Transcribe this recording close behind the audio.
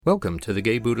Welcome to the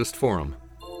Gay Buddhist Forum,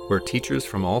 where teachers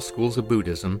from all schools of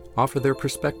Buddhism offer their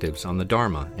perspectives on the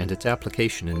Dharma and its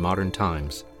application in modern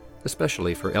times,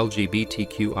 especially for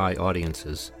LGBTQI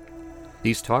audiences.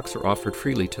 These talks are offered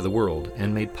freely to the world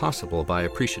and made possible by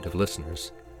appreciative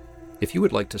listeners. If you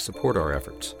would like to support our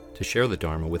efforts to share the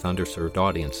Dharma with underserved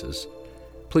audiences,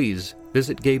 please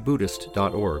visit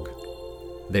gaybuddhist.org.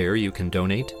 There you can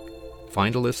donate,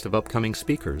 find a list of upcoming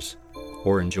speakers,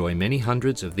 or enjoy many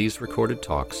hundreds of these recorded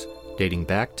talks dating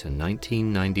back to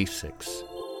 1996.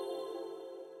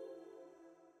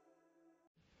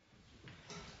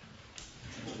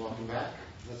 Welcome back.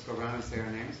 Let's go around and say our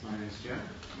names. My name is Jim.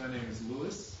 My name is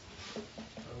Louis.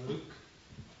 Luke.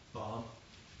 Bob.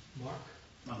 Mark.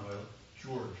 Manuel.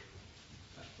 George.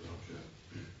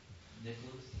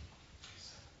 Nicholas.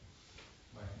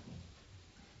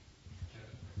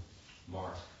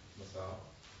 Mark. Masao.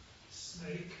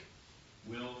 Snake.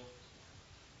 Will.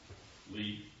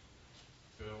 Lee.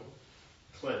 Phil.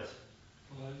 Clint.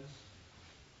 Bud.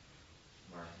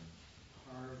 Martin.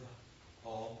 Harv.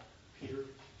 Paul. Peter.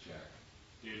 Jack.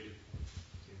 David.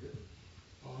 David.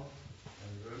 Bob.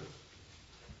 Andrew.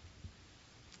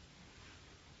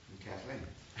 And Kathleen.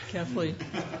 Cathleen.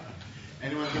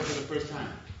 Anyone here for the first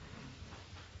time?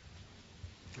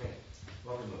 Great.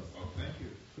 Welcome, Louis. Oh, thank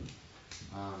you.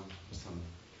 Some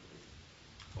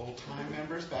old-time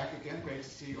members back again. Great to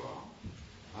see you all.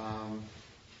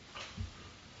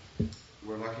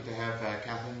 We're lucky to have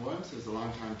Cathleen Williams, who's a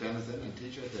longtime denizen and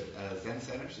teacher at the Zen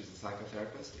Center. She's a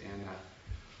psychotherapist and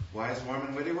a wise, warm,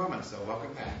 and witty woman, so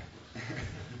welcome back.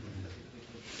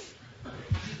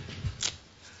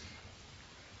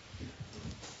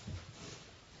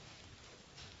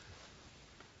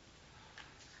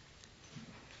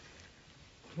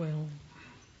 Well,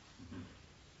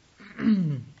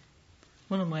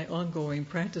 one of my ongoing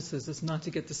practices is not to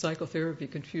get the psychotherapy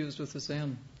confused with the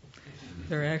Zen.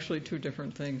 They're actually two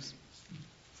different things.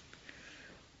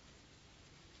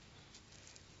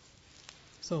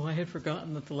 So I had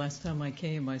forgotten that the last time I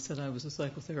came, I said I was a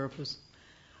psychotherapist.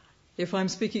 If I'm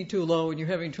speaking too low and you're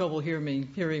having trouble hearing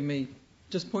me,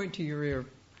 just point to your ear.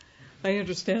 I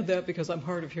understand that because I'm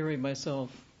hard of hearing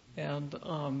myself. And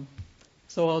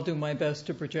so I'll do my best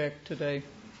to project today.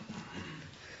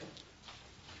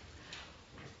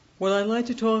 What I'd like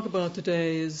to talk about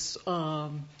today is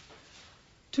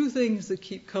two things that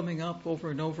keep coming up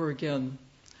over and over again,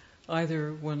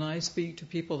 either when I speak to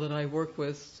people that I work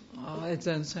with at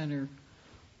Zen Center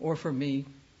or for me,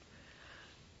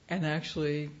 and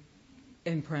actually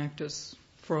in practice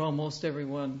for almost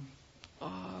everyone.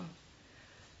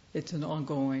 It's an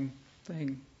ongoing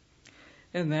thing.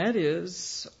 And that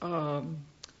is,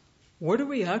 what are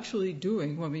we actually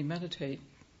doing when we meditate?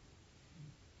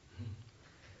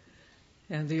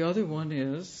 And the other one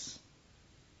is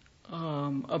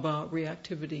about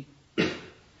reactivity.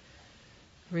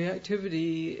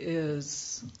 Reactivity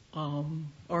is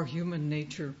our human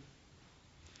nature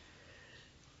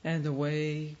and the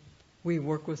way we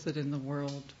work with it in the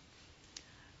world.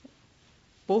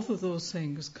 Both of those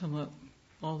things come up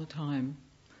all the time.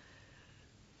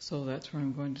 So that's where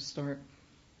I'm going to start.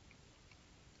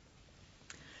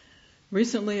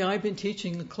 Recently, I've been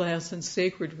teaching a class in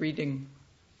sacred reading.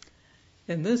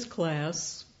 In this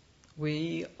class,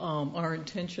 our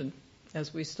intention,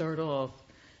 as we start off,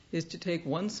 is to take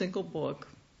one single book,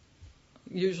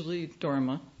 usually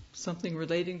Dharma, something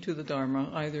relating to the Dharma,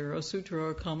 either a sutra or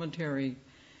a commentary,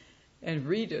 and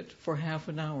read it for half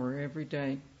an hour every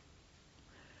day.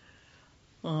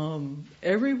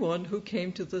 Everyone who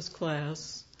came to this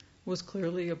class was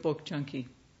clearly a book junkie.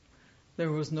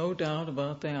 There was no doubt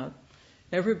about that.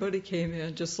 Everybody came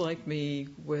in just like me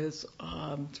with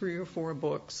 3 or 4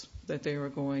 books that they were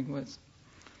going with.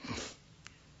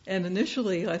 And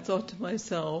initially I thought to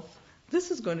myself,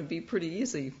 this is going to be pretty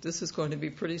easy. This is going to be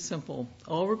pretty simple.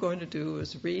 All we're going to do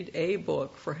is read a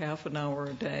book for half an hour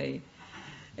a day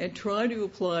and try to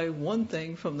apply one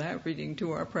thing from that reading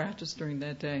to our practice during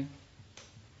that day.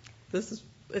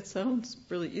 It sounds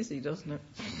really easy, doesn't it?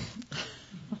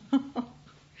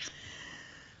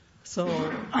 So,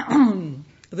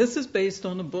 this is based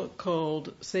on a book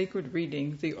called Sacred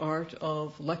Reading, The Art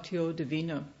of Lectio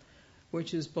Divina,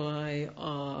 which is by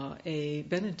a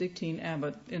Benedictine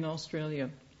abbot in Australia.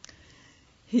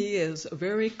 He is a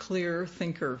very clear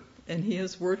thinker, and he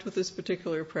has worked with this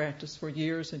particular practice for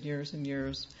years and years and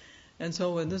years. And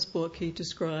so in this book, he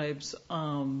describes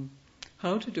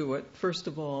how to do it, first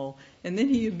of all, and then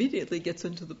he immediately gets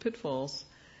into the pitfalls.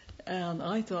 And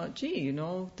I thought, gee,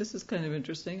 this is kind of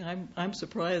interesting. I'm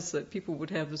surprised that people would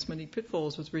have this many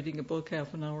pitfalls with reading a book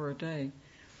half an hour a day.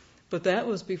 But that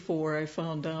was before I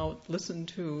found out, listened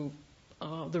to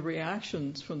the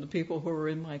reactions from the people who were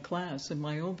in my class and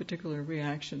my own particular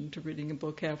reaction to reading a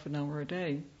book half an hour a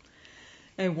day.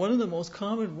 And one of the most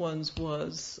common ones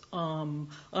was,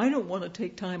 I don't want to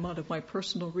take time out of my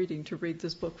personal reading to read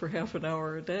this book for half an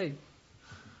hour a day.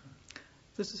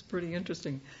 This is pretty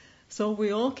interesting. So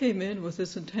we all came in with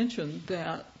this intention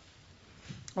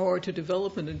or to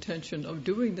develop an intention of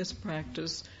doing this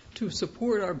practice to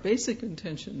support our basic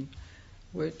intention,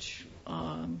 which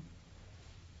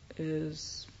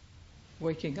is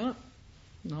waking up,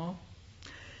 no?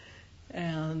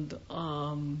 And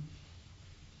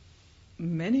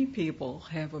many people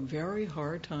have a very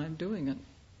hard time doing it.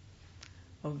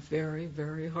 A very,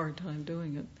 very hard time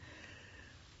doing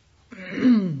it.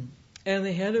 And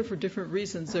they had it for different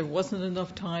reasons. There wasn't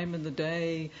enough time in the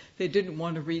day. They didn't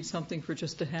want to read something for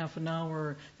just a half an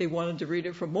hour. They wanted to read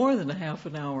it for more than a half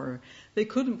an hour. They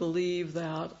couldn't believe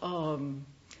that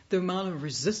the amount of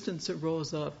resistance that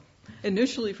rose up.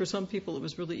 Initially, for some people, it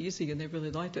was really easy and they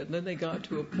really liked it. And then they got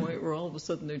to a point where all of a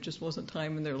sudden there just wasn't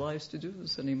time in their lives to do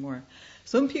this anymore.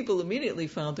 Some people immediately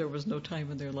found there was no time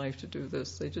in their life to do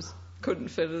this. They just couldn't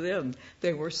fit it in.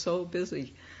 They were so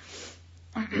busy.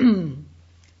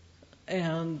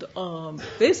 And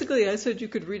basically, I said you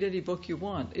could read any book you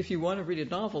want. If you want to read a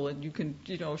novel and you can,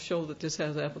 show that this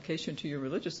has application to your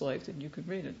religious life, then you can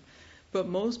read it. But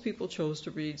most people chose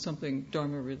to read something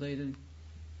Dharma related.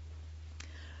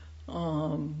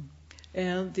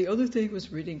 And the other thing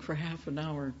was reading for half an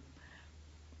hour.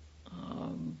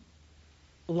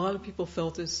 A lot of people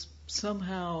felt this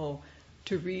somehow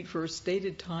to read for a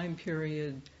stated time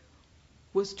period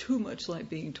was too much like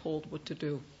being told what to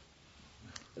do.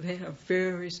 They had a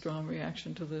very strong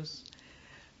reaction to this.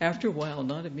 After a while,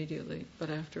 not immediately, but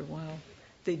after a while,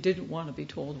 they didn't want to be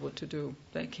told what to do.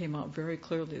 That came out very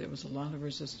clearly. There was a lot of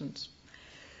resistance.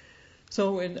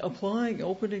 So in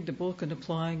opening the book and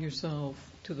applying yourself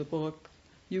to the book,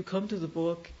 you come to the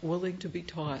book willing to be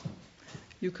taught.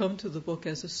 You come to the book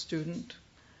as a student.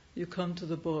 You come to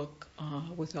the book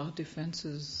without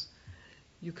defenses.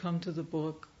 You come to the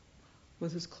book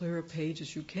with as clear a page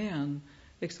as you can,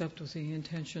 except with the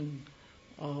intention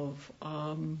of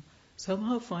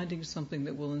somehow finding something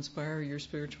that will inspire your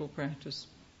spiritual practice.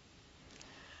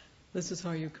 This is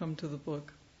how you come to the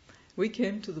book. We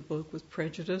came to the book with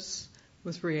prejudice,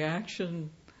 with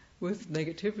reaction, with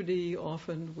negativity,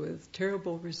 often with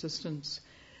terrible resistance.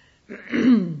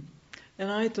 And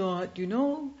I thought,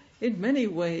 in many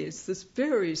ways, this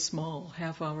very small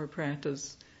half-hour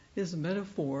practice is a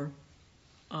metaphor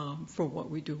for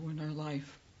what we do in our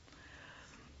life.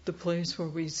 The place where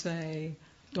we say,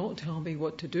 don't tell me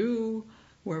what to do,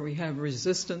 where we have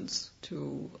resistance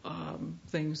to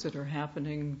things that are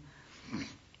happening.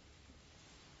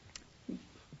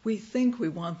 We think we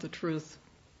want the truth.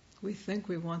 We think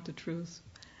we want the truth.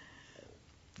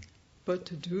 But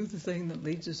to do the thing that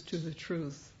leads us to the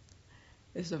truth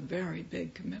is a very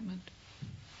big commitment.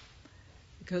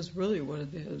 Because really what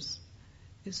it is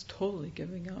totally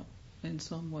giving up in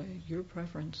some way, your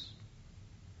preference.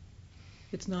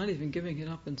 It's not even giving it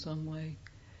up in some way.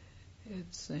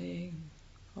 It's saying,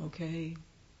 okay,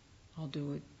 I'll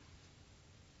do it.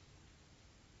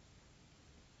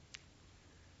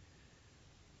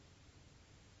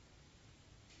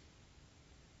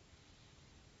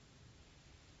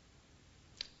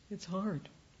 It's hard.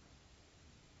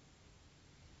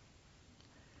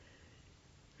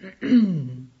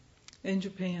 In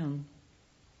Japan,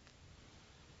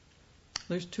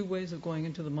 there's 2 ways of going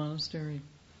into the monastery.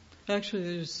 Actually,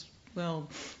 there's,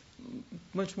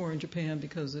 much more in Japan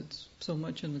because it's so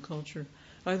much in the culture.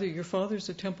 Either your father's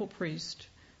a temple priest,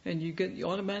 and you get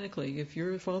automatically, if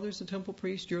your father's a temple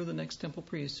priest, you're the next temple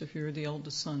priest if you're the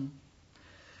eldest son.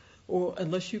 Or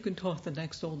unless you can talk the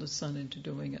next oldest son into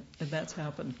doing it, and that's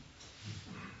happened.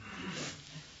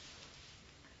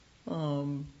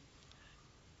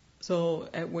 So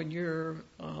when you're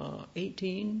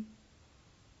 18,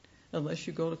 unless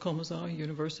you go to Komazawa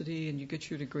University and you get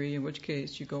your degree, in which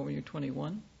case you go when you're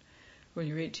 21. When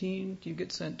you're 18, you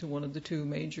get sent to one of the 2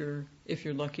 major, if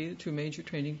you're lucky, the 2 major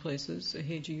training places,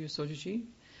 Heiji or Sojichi,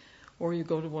 or you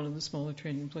go to one of the smaller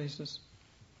training places.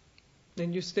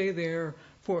 Then you stay there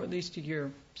for at least a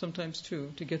year, sometimes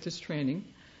 2, to get this training.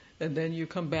 And then you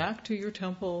come back to your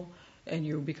temple and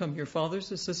you become your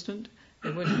father's assistant.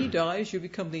 And when he dies, you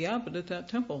become the abbot at that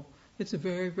temple. It's a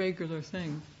very regular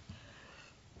thing.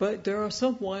 But there are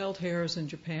some wild hares in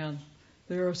Japan.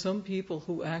 There are some people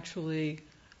who actually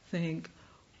think,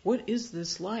 what is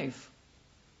this life?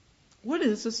 What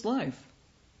is this life?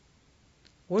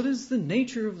 What is the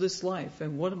nature of this life?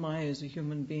 And what am I as a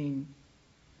human being?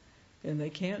 And they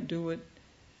can't do it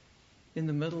in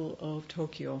the middle of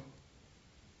Tokyo.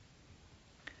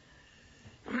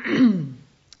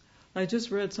 I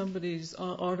just read somebody's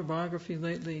autobiography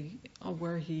lately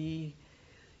where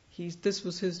this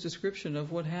was his description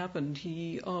of what happened.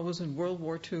 He was in World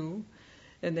War II,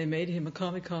 and they made him a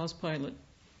kamikaze pilot.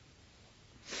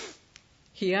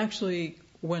 He actually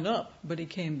went up, but he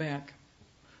came back.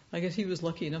 I guess he was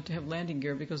lucky enough to have landing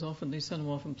gear, because often they sent him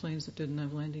off in planes that didn't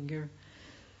have landing gear.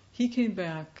 He came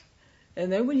back, and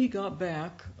then when he got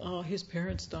back, his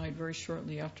parents died very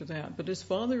shortly after that. But his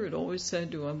father had always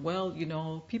said to him, well,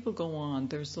 people go on,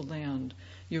 there's the land.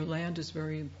 Your land is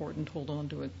very important, hold on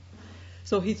to it.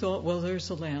 So he thought, well, there's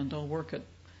the land, I'll work it.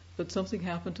 But something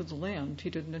happened to the land. He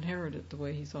didn't inherit it the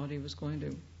way he thought he was going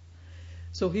to.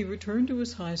 So he returned to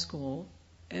his high school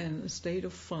in a state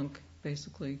of funk,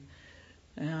 basically,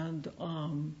 and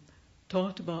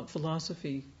talked about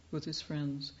philosophy with his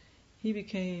friends. He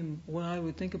became what I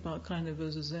would think about kind of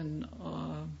as a Zen,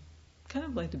 kind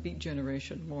of like the Beat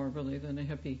Generation, more really than a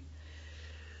hippie.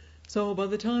 So by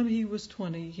the time he was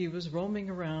 20, he was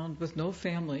roaming around with no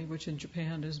family, which in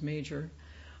Japan is major.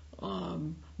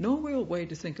 No real way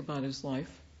to think about his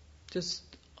life. Just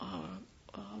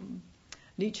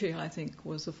Nietzsche, I think,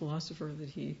 was the philosopher that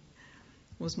he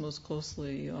was most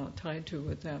closely tied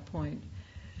to at that point.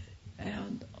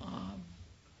 And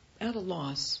at a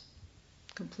loss,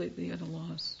 completely at a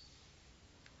loss.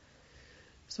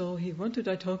 So he went to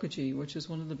Daitokuji, which is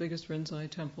one of the biggest Rinzai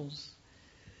temples,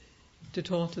 to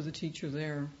talk to the teacher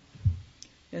there.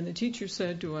 And the teacher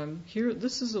said to him, here,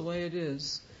 this is the way it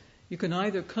is. You can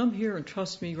either come here and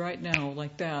trust me right now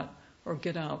like that, or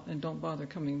get out and don't bother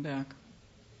coming back.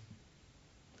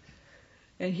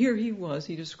 And here he was,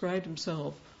 he described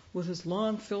himself with his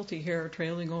long, filthy hair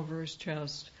trailing over his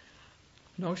chest,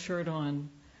 no shirt on,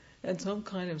 and some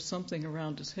kind of something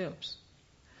around his hips.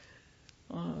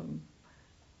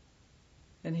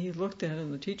 And he looked at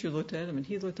him, the teacher looked at him, and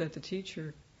he looked at the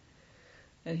teacher,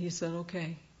 and he said,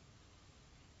 okay.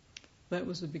 That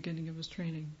was the beginning of his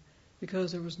training,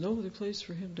 because there was no other place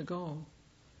for him to go.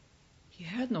 He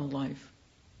had no life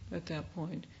at that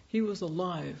point. He was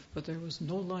alive, but there was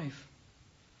no life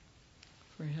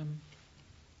for him.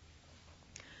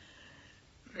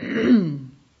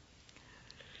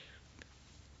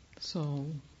 So,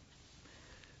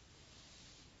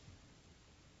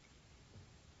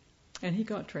 and he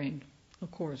got trained, of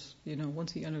course.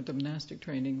 Once he entered the monastic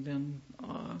training, then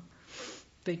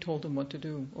they told him what to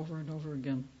do over and over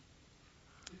again.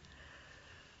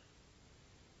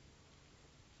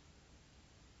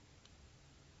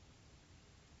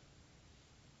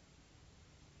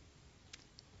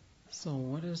 So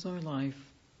what is our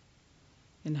life?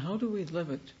 And how do we live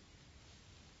it?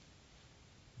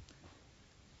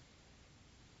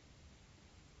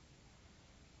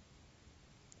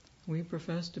 We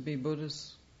profess to be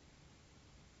Buddhists.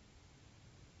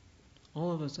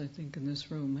 All of us, I think, in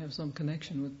this room have some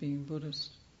connection with being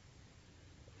Buddhist.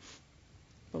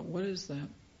 But what is that?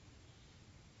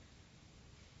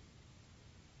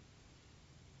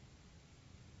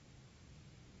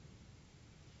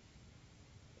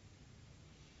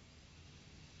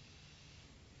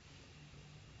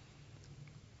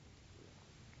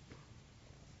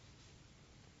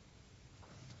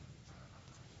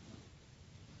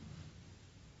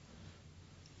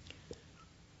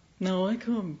 Now, I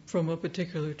come from a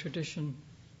particular tradition,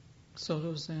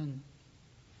 Soto Zen.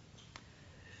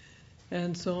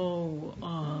 And so,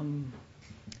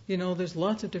 there's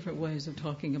lots of different ways of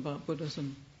talking about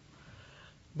Buddhism.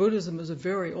 Buddhism is a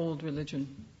very old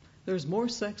religion. There's more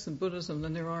sects in Buddhism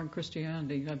than there are in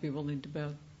Christianity, I'd be willing to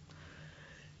bet.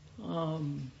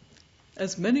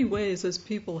 As many ways as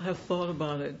people have thought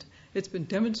about it, it's been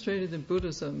demonstrated in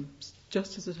Buddhism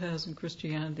just as it has in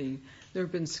Christianity. There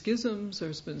have been schisms,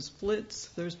 there's been splits,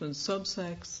 there's been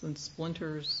subsects and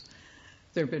splinters.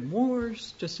 There have been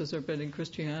wars, just as there have been in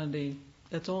Christianity.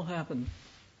 That's all happened.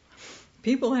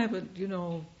 People haven't,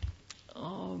 in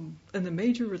the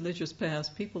major religious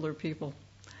past, people are people,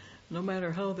 no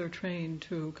matter how they're trained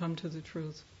to come to the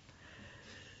truth.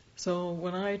 So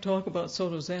when I talk about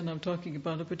Soto Zen, I'm talking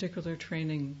about a particular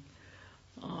training.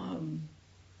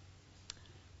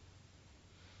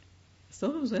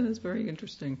 Soto Zen is very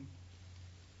interesting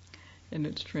in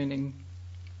its training.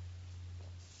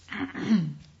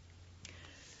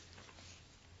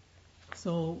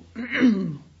 So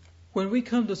when we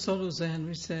come to Soto Zen,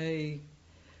 we say,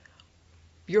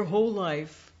 your whole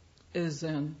life is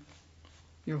Zen.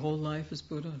 Your whole life is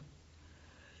Buddha.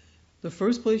 The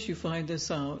first place you find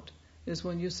this out is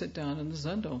when you sit down in the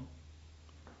Zendo.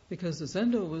 Because the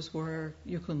Zendo is where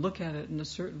you can look at it in a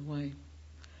certain way.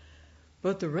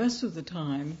 But the rest of the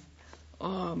time,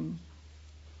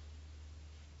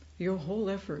 your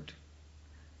whole effort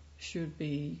should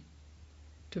be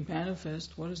to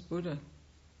manifest what is Buddha.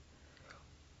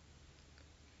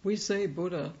 We say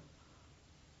Buddha,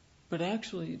 but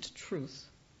actually it's truth.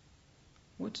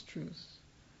 What's truth?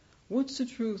 What's the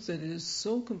truth that is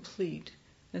so complete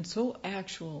and so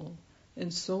actual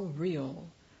and so real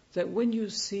that when you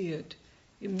see it,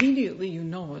 immediately you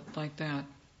know it like that?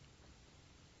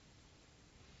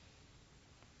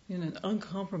 In an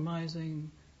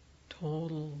uncompromising,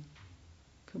 total,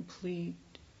 complete,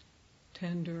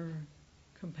 tender,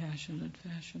 compassionate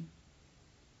fashion.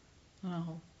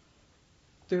 Now,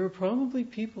 there are probably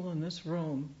people in this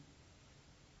room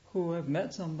who have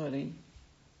met somebody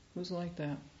who's like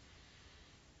that,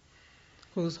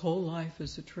 whose whole life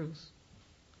is the truth.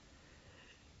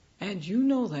 And you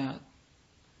know that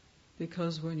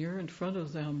because when you're in front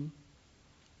of them,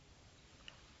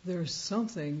 there's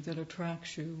something that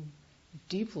attracts you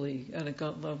deeply at a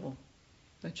gut level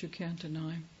that you can't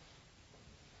deny.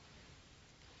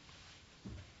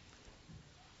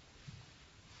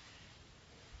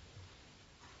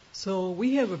 So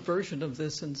we have a version of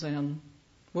this in Zen.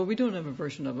 Well, we don't have a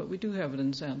version of it. We do have it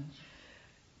in Zen.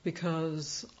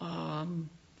 Because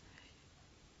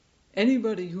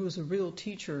anybody who is a real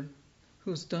teacher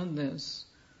who's done this,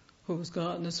 who's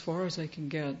gotten as far as they can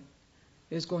get,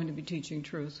 is going to be teaching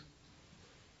truth.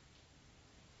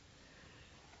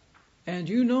 And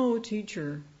you know a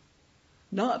teacher,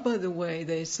 not by the way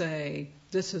they say,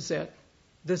 this is it,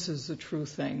 this is the true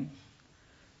thing.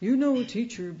 You know a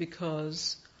teacher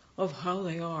because of how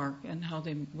they are and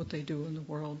what they do in the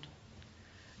world.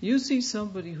 You see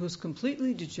somebody who's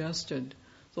completely digested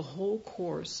the whole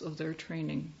course of their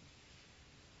training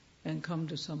and come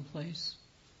to some place.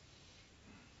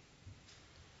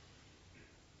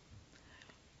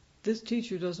 This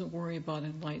teacher doesn't worry about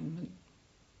enlightenment.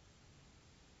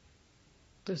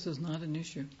 This is not an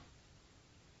issue.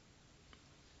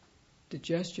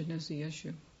 Digestion is the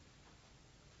issue.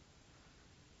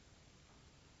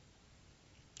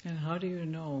 And how do you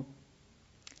know?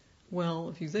 Well,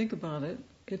 if you think about it,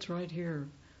 it's right here.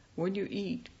 When you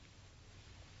eat,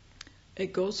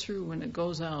 it goes through and it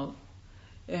goes out,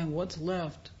 and what's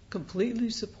left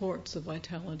completely supports the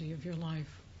vitality of your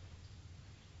life.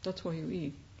 That's why you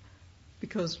eat.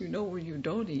 Because you know when you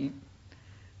don't eat,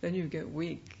 then you get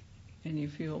weak and you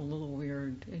feel a little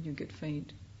weird and you get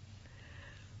faint.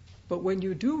 But when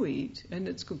you do eat and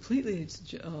it's completely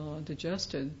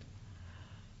digested,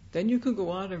 then you can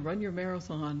go out and run your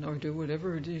marathon or do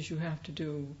whatever it is you have to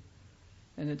do,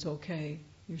 and it's okay.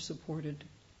 You're supported.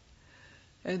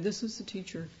 And this is the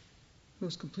teacher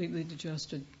who's completely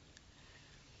digested.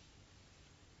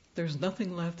 There's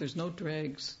nothing left. There's no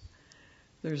dregs.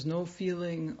 There's no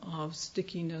feeling of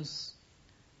stickiness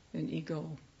and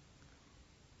ego.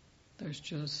 There's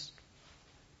just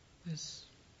this.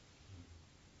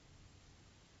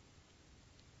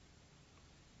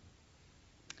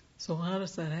 So how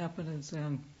does that happen in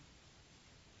Zen?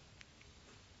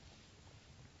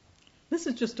 This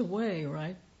is just a way,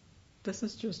 right? This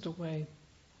is just a way.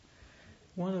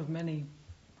 One of many.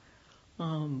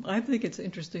 I think it's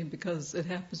interesting because it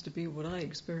happens to be what I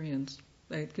experienced.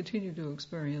 I continue to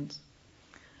experience.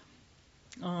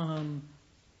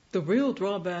 The real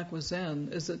drawback with Zen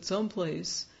is that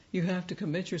someplace you have to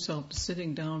commit yourself to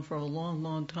sitting down for a long,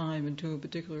 long time into a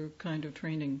particular kind of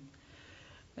training.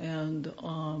 And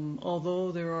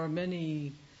although there are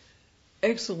many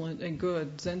excellent and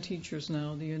good Zen teachers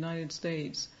now in the United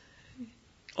States,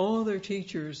 all their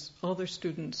teachers, all their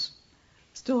students,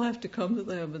 still have to come to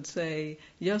them and say,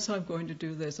 yes, I'm going to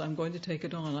do this, I'm going to take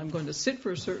it on, I'm going to sit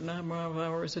for a certain number of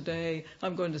hours a day,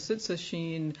 I'm going to sit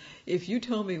sesshin. If you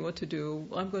tell me what to do,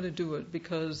 I'm going to do it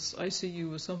because I see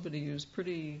you as somebody who's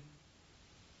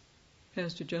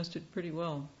has digested pretty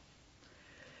well.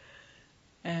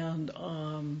 And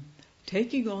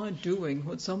taking on doing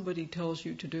what somebody tells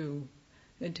you to do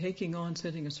and taking on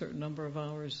sitting a certain number of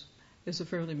hours is a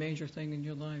fairly major thing in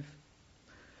your life.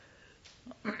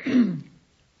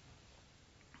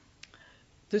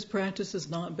 This practice is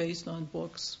not based on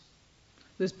books.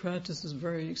 This practice is a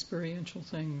very experiential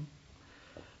thing.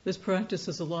 This practice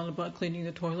is a lot about cleaning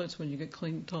the toilets when you get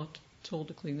told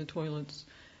to clean the toilets.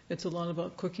 It's a lot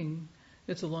about cooking.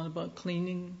 It's a lot about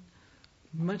cleaning,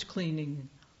 much cleaning.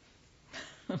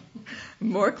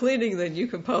 More cleaning than you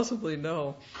can possibly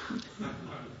know.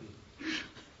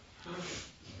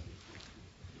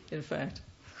 In fact.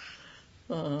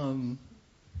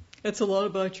 It's a lot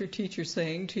about your teacher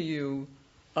saying to you,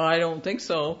 I don't think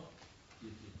so.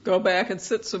 Go back and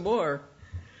sit some more.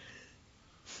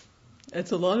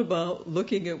 It's a lot about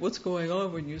looking at what's going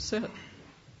on when you sit.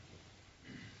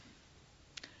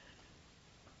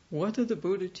 What did the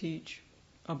Buddha teach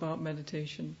about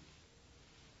meditation?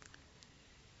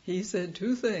 he said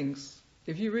two things.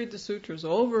 If you read the sutras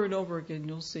over and over again,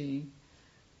 you'll see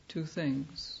two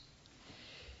things.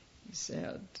 He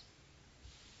said,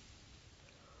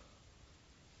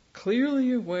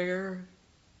 clearly aware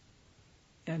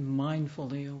and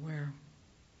mindfully aware.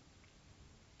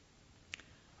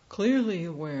 Clearly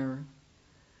aware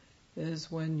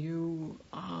is when you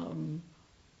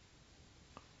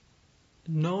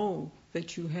know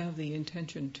that you have the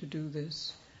intention to do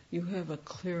this. You have a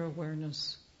clear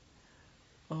awareness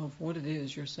of what it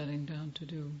is you're setting down to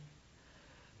do.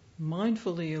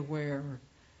 Mindfully aware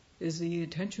is the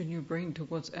attention you bring to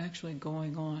what's actually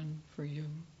going on for you.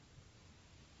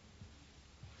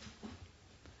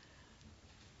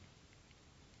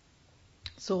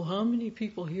 So how many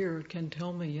people here can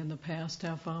tell me in the past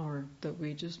half hour that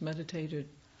we just meditated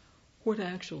what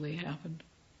actually happened?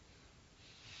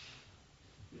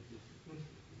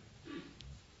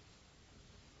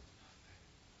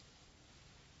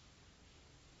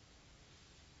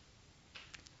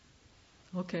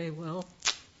 Okay, well,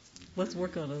 let's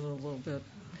work on it a little bit.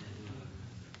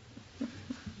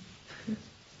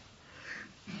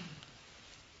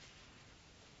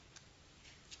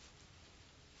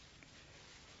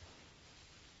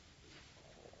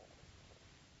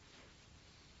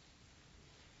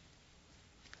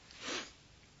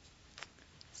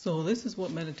 So this is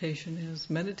what meditation is.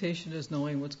 Meditation is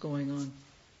knowing what's going on.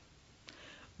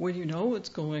 When you know what's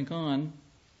going on,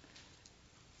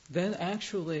 then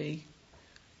actually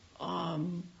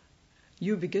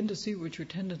you begin to see what your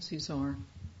tendencies are.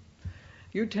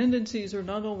 Your tendencies are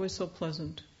not always so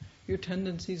pleasant. Your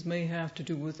tendencies may have to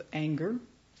do with anger,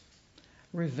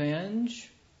 revenge,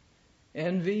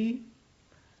 envy,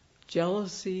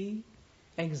 jealousy,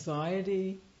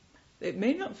 anxiety. It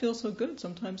may not feel so good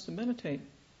sometimes to meditate.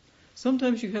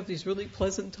 Sometimes you have these really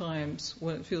pleasant times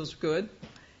when it feels good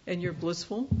and you're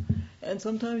blissful, and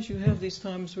sometimes you have these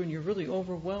times when you're really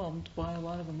overwhelmed by a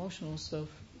lot of emotional stuff.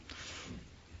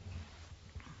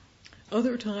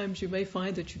 Other times you may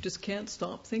find that you just can't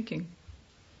stop thinking.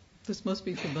 This must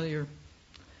be familiar.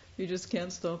 You just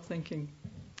can't stop thinking.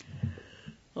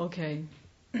 Okay.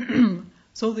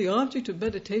 So the object of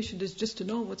meditation is just to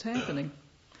know what's happening.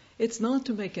 It's not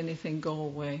to make anything go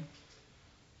away.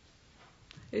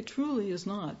 It truly is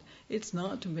not. It's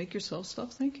not to make yourself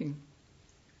stop thinking.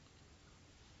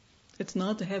 It's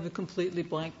not to have a completely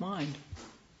blank mind.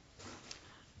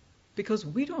 Because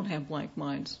we don't have blank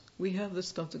minds. We have this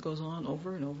stuff that goes on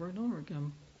over and over and over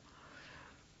again.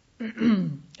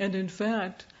 And in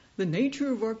fact, the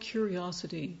nature of our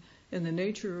curiosity and the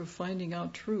nature of finding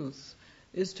out truth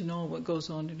is to know what goes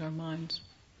on in our minds.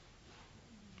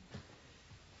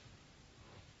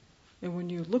 And when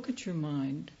you look at your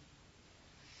mind,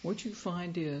 what you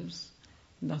find is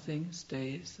nothing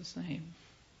stays the same.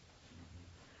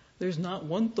 There's not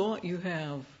one thought you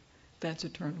have that's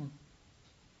eternal.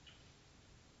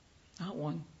 Not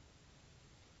one.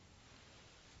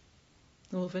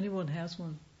 Well, if anyone has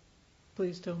one,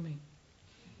 please tell me.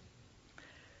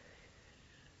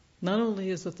 Not only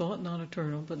is the thought not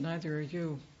eternal, but neither are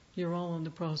you. You're all in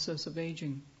the process of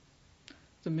aging.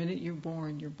 The minute you're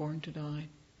born to die.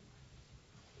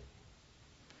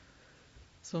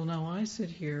 So now I sit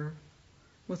here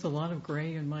with a lot of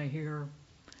gray in my hair,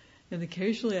 and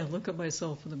occasionally I look at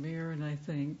myself in the mirror and I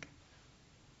think,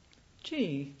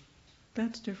 gee,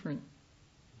 that's different.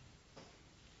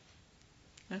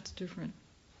 That's different.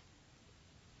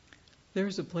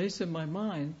 There's a place in my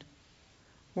mind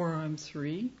where I'm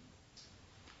 3,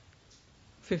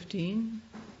 15,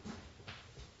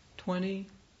 20,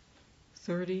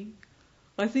 30.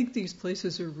 I think these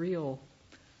places are real,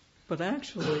 but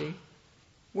actually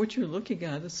what you're looking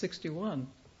at is 61.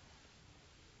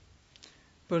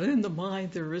 But in the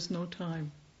mind there is no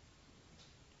time.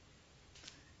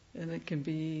 And it can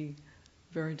be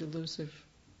very delusive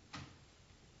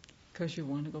because you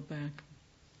want to go back.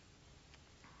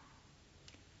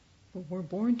 But we're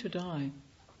born to die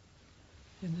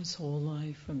in this whole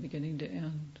life from beginning to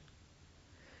end.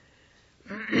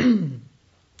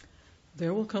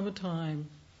 There will come a time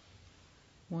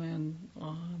when,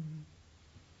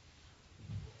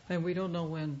 and we don't know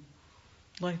when,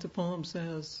 like the poem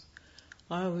says,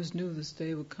 I always knew this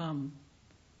day would come,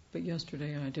 but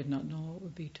yesterday I did not know it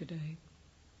would be today.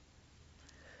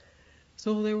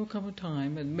 So there will come a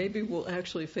time, and maybe we'll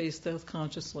actually face death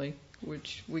consciously,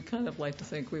 which we kind of like to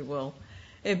think we will.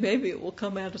 And maybe it will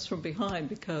come at us from behind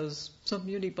because some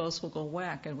unibus will go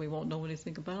whack and we won't know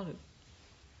anything about it.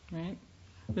 Right?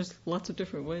 There's lots of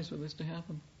different ways for this to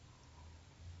happen.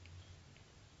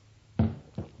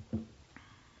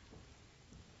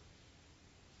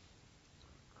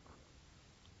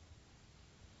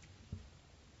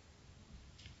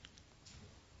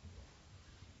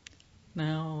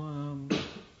 Now,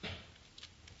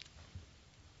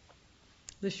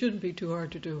 this shouldn't be too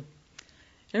hard to do.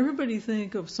 Everybody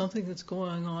think of something that's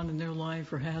going on in their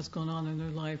life or has gone on in their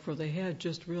life where they had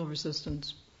just real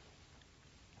resistance.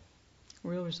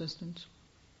 Real resistance.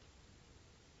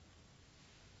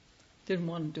 Didn't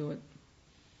want to do it.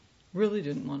 Really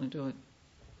didn't want to do it.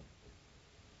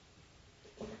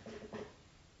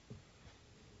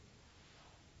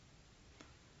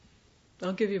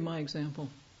 I'll give you my example.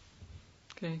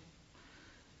 Okay.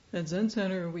 At Zen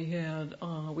Center, we have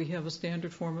a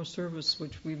standard form of service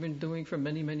which we've been doing for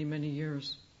many, many, many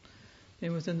years.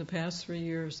 And within the past 3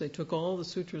 years, they took all the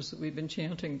sutras that we've been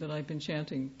chanting, that I've been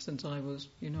chanting since I was,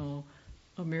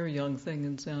 a mere young thing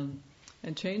in Zen,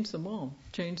 and changed them all.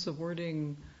 Changed the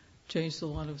wording, changed a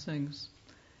lot of things.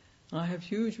 I have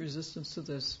huge resistance to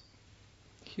this.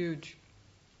 Huge.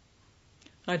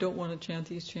 I don't want to chant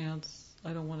these chants.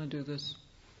 I don't want to do this.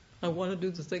 I want to do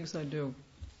the things I do.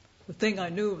 The thing I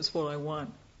knew is what I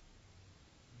want.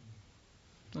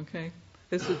 Okay?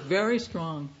 This is very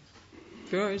strong.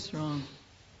 Very strong.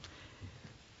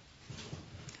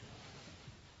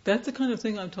 That's the kind of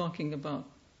thing I'm talking about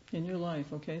in your life,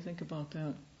 okay? Think about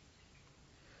that.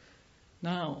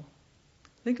 Now,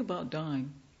 think about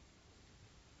dying,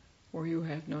 or you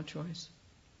have no choice.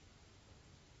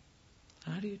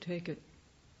 How do you take it?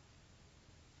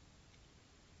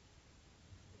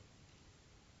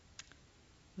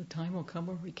 The time will come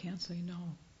where we can't say no.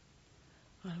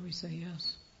 How do we say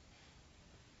yes?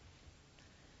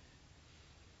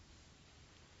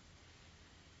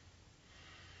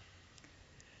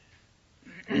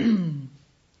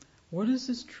 What is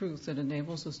this truth that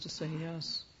enables us to say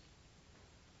yes?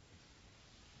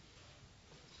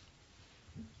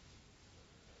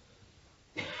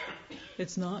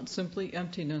 It's not simply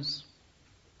emptiness.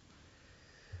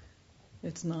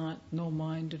 It's not no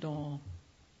mind at all.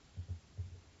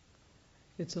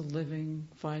 It's a living,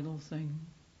 vital thing.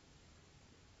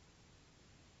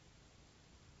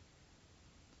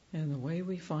 And the way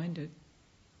we find it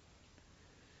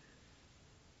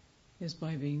is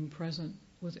by being present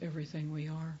with everything we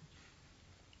are.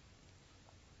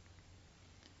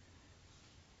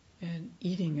 And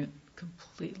eating it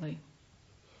completely.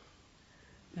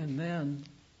 And then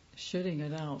shitting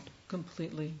it out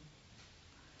completely.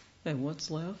 And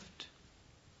what's left?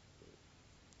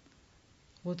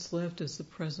 What's left is the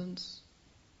presence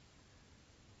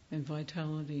and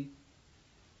vitality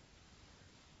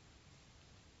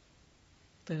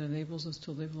that enables us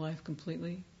to live life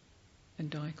completely and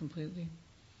die completely.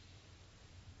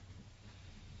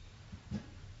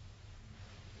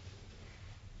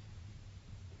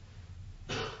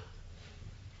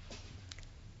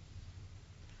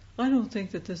 I don't think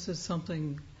that this is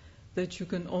something that you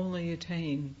can only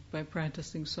attain by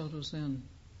practicing Soto Zen.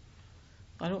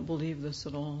 I don't believe this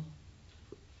at all.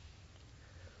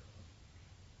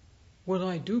 What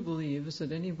I do believe is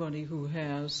that anybody who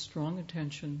has strong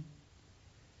attention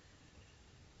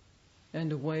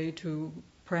and a way to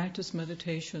practice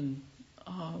meditation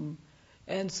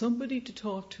and somebody to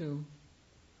talk to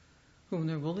whom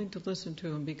they're willing to listen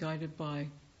to and be guided by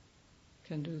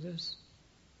can do this.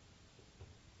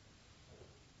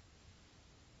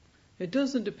 It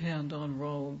doesn't depend on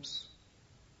robes.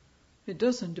 It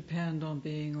doesn't depend on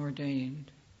being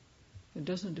ordained. It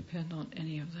doesn't depend on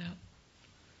any of that.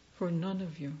 For none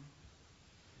of you.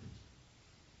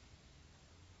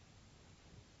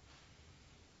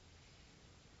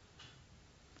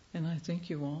 And I think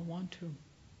you all want to.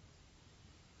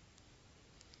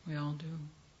 We all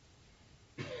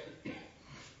do.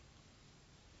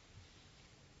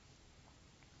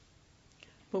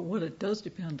 But what it does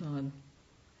depend on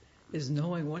is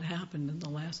knowing what happened in the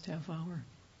last half hour.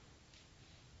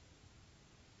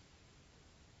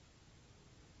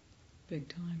 Big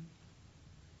time.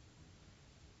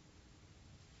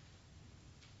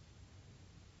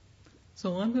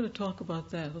 So I'm going to talk about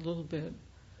that a little bit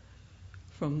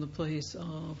from the place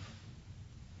of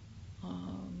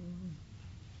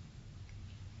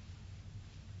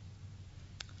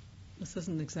this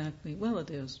isn't exactly, well it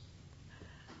is.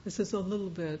 This is a little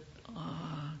bit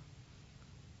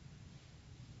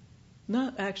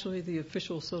not actually the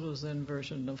official Soto Zen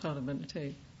version of how to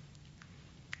meditate,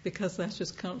 because that's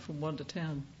just count from 1 to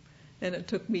 10. And it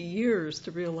took me years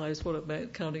to realize what it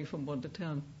meant counting from 1 to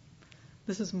 10.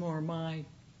 This is more my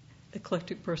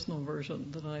eclectic personal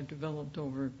version that I developed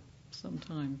over some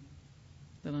time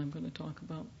that I'm going to talk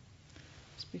about.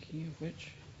 Speaking of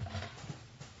which...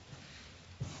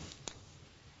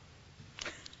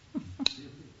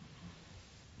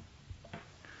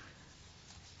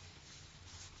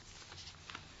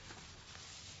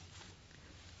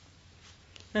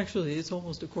 Actually, it's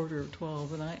almost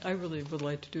 11:15, and I really would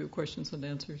like to do questions and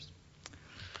answers.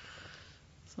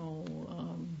 So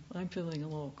I'm feeling a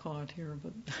little caught here,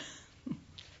 but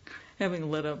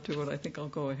having led up to it, I think I'll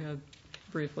go ahead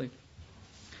briefly.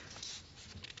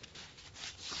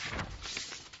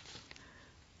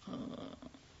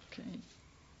 Okay.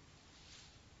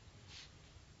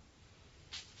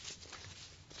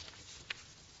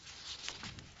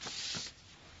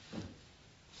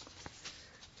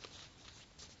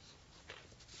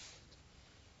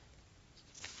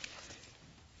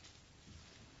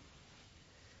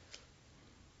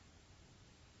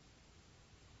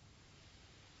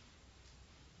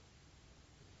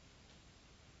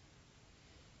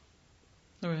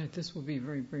 All right, this will be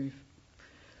very brief.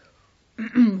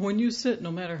 When you sit,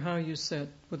 no matter how you sit,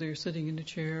 whether you're sitting in a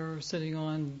chair or sitting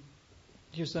on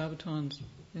your zabatons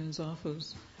in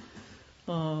zafus,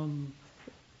 a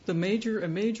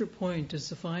major point is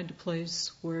to find a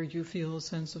place where you feel a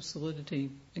sense of solidity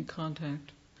and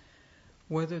contact,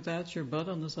 whether that's your butt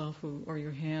on the zafu or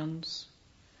your hands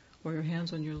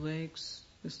on your legs.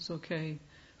 This is okay.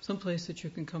 Some place that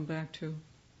you can come back to.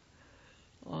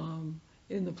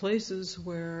 In the places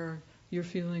where you're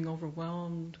feeling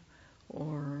overwhelmed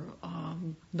or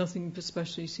nothing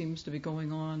especially seems to be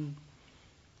going on,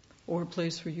 or a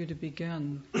place for you to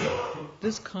begin,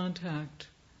 this contact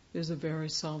is a very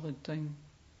solid thing.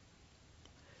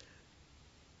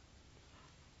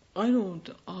 I don't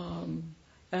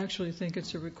actually think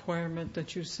it's a requirement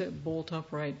that you sit bolt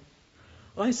upright.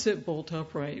 I sit bolt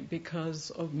upright because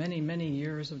of many, many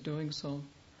years of doing so.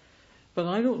 But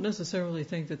I don't necessarily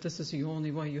think that this is the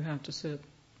only way you have to sit.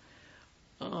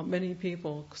 Many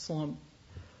people slump.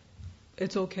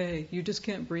 It's okay. You just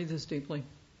can't breathe as deeply.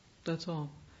 That's all.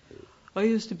 I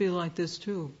used to be like this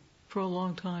too for a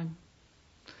long time.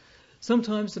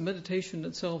 Sometimes the meditation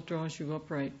itself draws you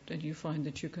upright and you find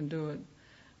that you can do it.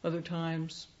 Other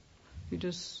times you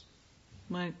just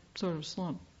might sort of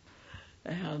slump.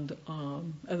 And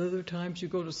at other times you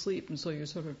go to sleep and so you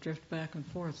sort of drift back and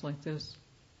forth like this.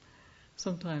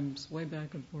 Sometimes way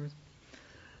back and forth.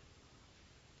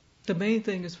 The main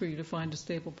thing is for you to find a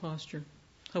stable posture,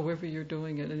 however you're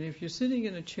doing it. And if you're sitting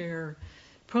in a chair,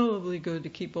 probably good to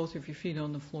keep both of your feet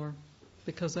on the floor,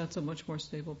 because that's a much more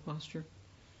stable posture.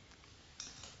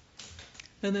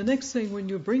 And the next thing, when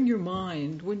you bring your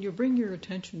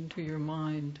attention to your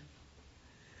mind,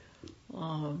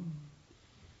 let's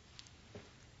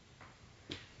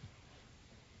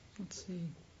see.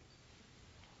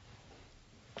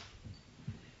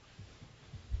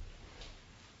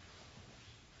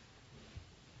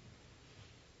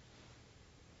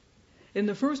 In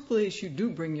the first place, you do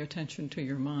bring your attention to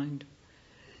your mind.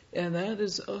 And that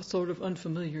is a sort of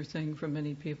unfamiliar thing for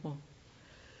many people.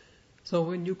 So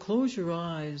when you close your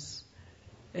eyes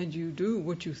and you do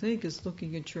what you think is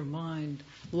looking at your mind,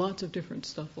 lots of different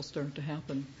stuff will start to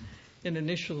happen. And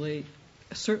initially,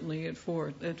 certainly at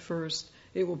first,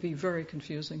 it will be very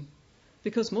confusing.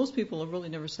 Because most people have really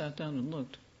never sat down and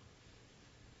looked.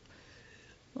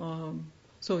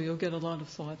 So you'll get a lot of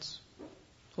thoughts,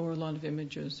 or a lot of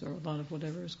images, or a lot of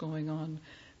whatever is going on.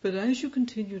 But as you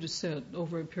continue to sit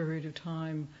over a period of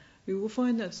time, you will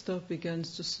find that stuff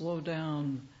begins to slow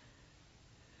down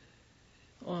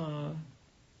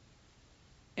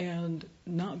and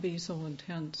not be so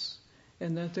intense.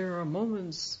 And that there are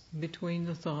moments between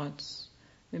the thoughts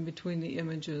and between the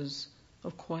images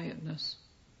of quietness.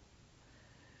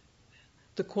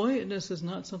 The quietness is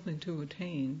not something to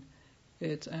attain.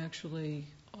 It's actually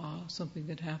something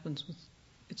that happens with.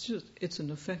 It's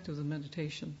an effect of the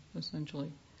meditation,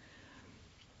 essentially.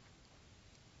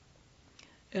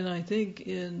 And I think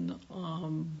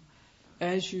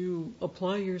as you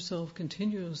apply yourself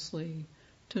continuously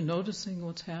to noticing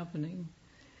what's happening,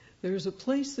 there's a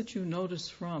place that you notice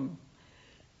from.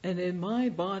 And in my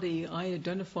body, I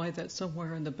identify that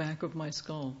somewhere in the back of my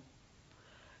skull.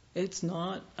 It's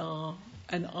not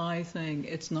an I thing.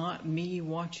 It's not me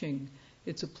watching.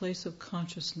 It's a place of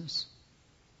consciousness.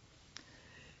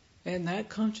 And that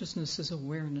consciousness is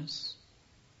awareness.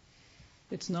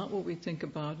 It's not what we think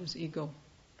about as ego.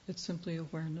 It's simply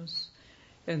awareness.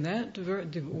 And that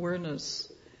awareness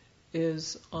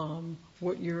is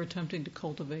what you're attempting to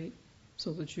cultivate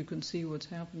so that you can see what's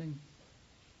happening.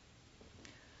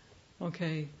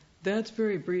 Okay, that's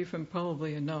very brief and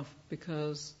probably enough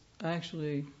because I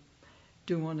actually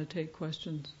do want to take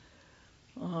questions.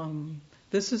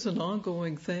 This is an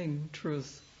ongoing thing,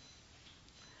 truth.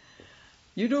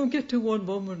 You don't get to one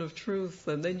moment of truth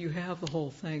and then you have the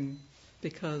whole thing,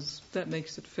 because that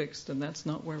makes it fixed, and that's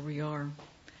not where we are.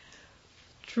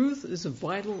 Truth is a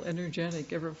vital,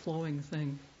 energetic, ever-flowing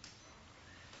thing.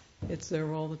 It's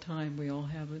there all the time. We all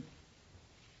have it.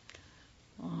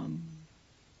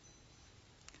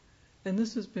 And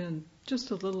this has been just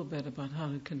a little bit about how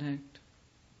to connect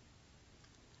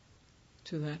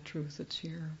to that truth that's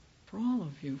here for all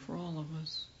of you, for all of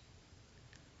us.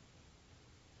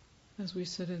 As we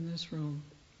sit in this room,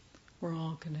 we're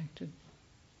all connected.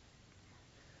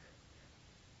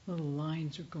 Little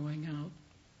lines are going out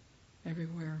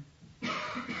everywhere.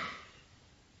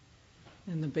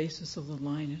 And the basis of the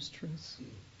line is truth.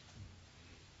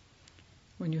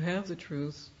 When you have the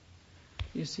truth,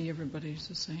 you see everybody's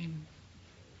the same.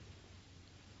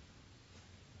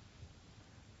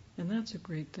 And that's a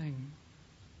great thing.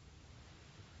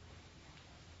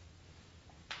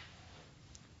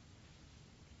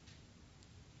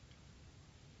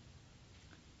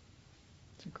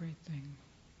 It's a great thing.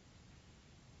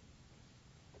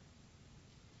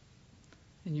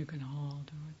 And you can all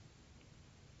do it.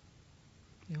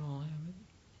 You all have it.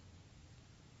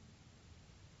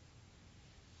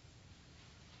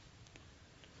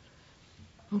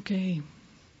 Okay.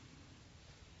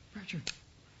 Roger.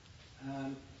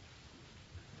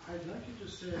 I'd like you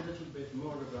to say a little bit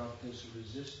more about this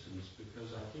resistance,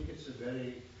 because I think it's a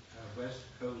very West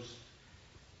Coast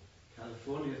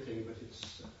California thing, but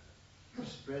it's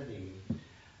spreading.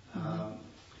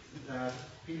 That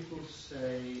people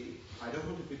say, I don't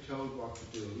want to be told what to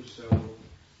do, so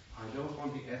I don't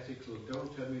want the ethical,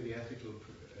 don't tell me the ethical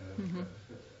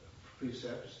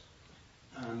precepts,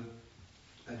 and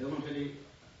I don't want any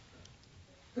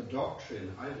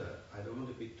doctrine either. I don't want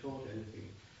to be taught anything.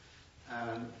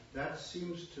 And that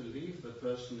seems to leave the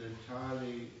person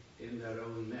entirely in their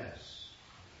own mess.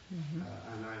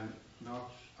 And I'm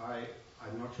not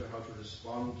sure how to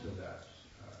respond to that.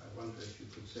 I wonder if you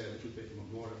could say a little bit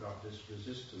more about this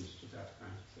resistance to that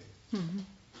kind of thing.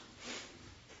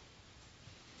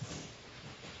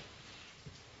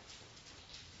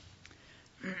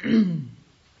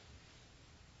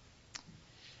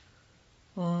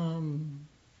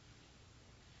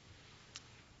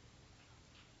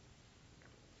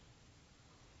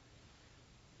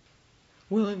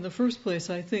 Well, in the first place,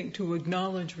 I think to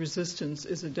acknowledge resistance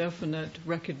is a definite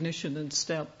recognition and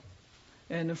step,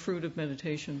 and a fruit of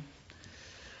meditation.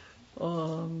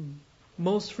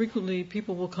 Most frequently,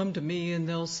 people will come to me and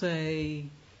they'll say,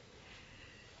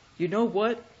 you know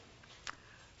what?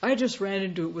 I just ran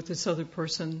into it with this other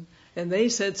person, and they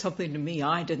said something to me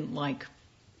I didn't like.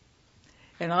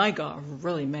 And I got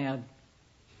really mad.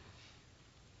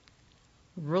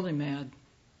 Really mad.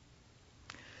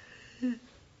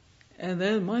 And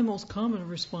then my most common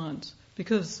response,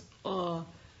 because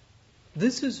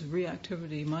this is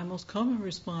reactivity, my most common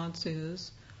response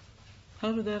is,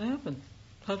 how did that happen?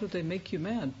 How did they make you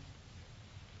mad?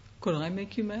 Could I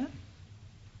make you mad?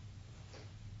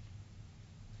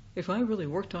 If I really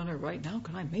worked on it right now,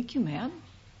 could I make you mad?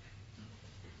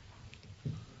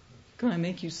 Could I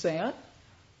make you sad?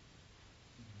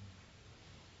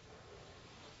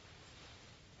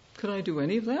 Could I do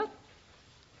any of that?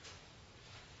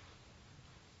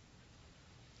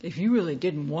 If you really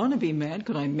didn't want to be mad,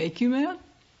 could I make you mad?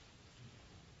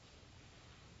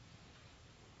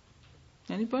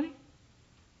 Anybody?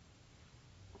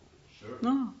 Sure.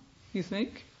 No. You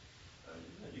think?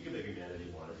 You can make me mad if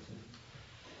you wanted to.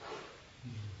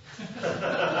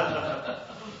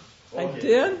 I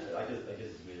did? I guess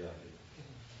it's me.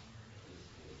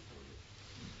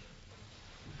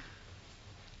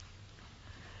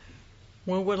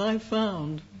 Well, what I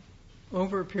found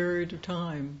over a period of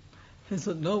time is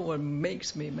that no one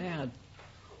makes me mad.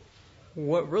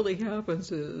 What really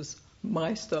happens is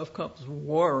my stuff comes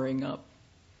roaring up.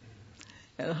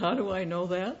 And how do I know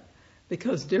that?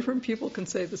 Because different people can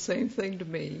say the same thing to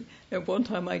me, and one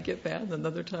time I get mad and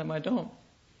another time I don't.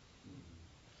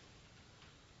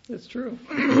 It's true.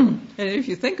 And if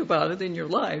you think about it in your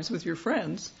lives with your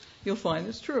friends, you'll find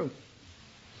it's true.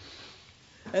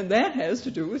 And that has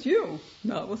to do with you,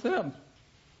 not with them.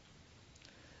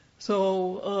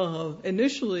 So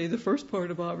initially, the first part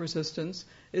about resistance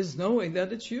is knowing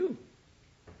that it's you.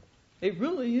 It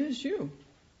really is you.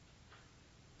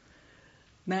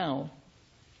 Now,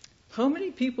 how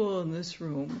many people in this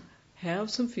room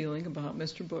have some feeling about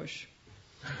Mr. Bush?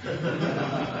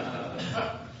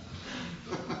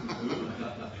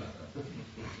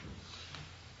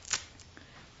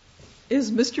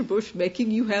 Is Mr. Bush making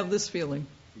you have this feeling?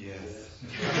 Yes.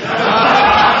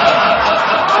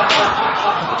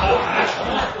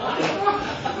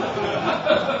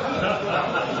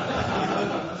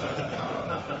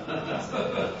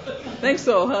 Think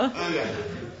so, huh? Oh, yeah.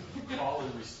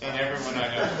 And everyone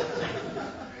I know.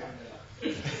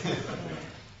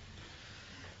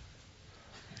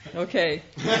 Okay.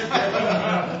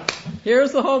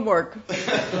 Here's the homework.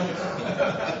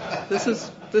 This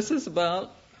is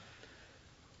about.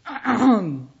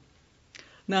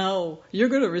 Now, you're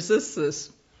going to resist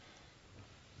this.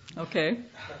 Okay?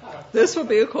 This will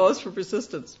be a cause for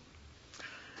persistence.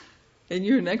 In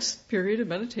your next period of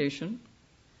meditation,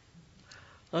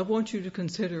 I want you to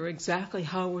consider exactly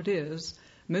how it is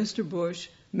Mr. Bush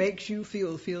makes you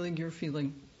feel the feeling you're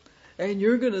feeling. And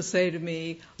you're going to say to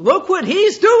me, look what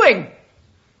he's doing!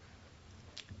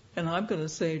 And I'm going to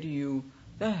say to you,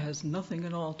 that has nothing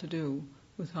at all to do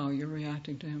with how you're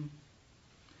reacting to him.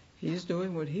 He's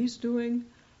doing what he's doing,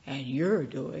 and you're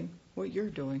doing what you're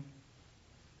doing.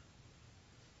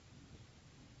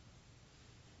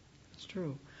 It's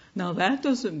true. Now, that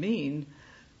doesn't mean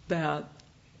that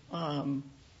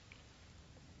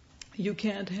you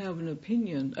can't have an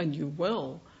opinion, and you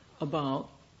will, about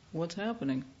what's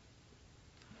happening.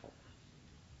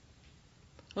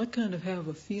 I kind of have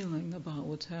a feeling about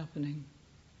what's happening.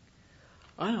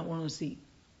 I don't want to see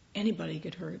anybody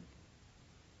get hurt.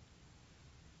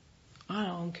 I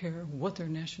don't care what their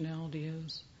nationality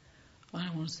is. I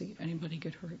don't want to see anybody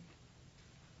get hurt.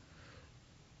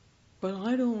 But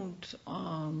I don't,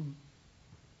 and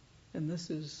this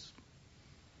is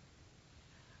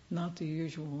not the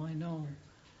usual, I know,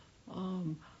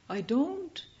 I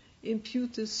don't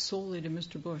impute this solely to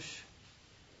Mr. Bush.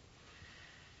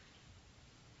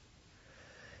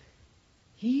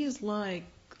 He is like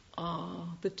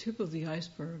the tip of the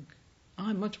iceberg.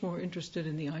 I'm much more interested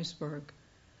in the iceberg.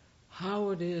 How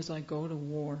it is I go to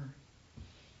war.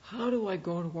 How do I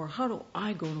go to war? How do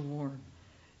I go to war?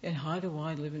 And how do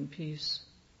I live in peace?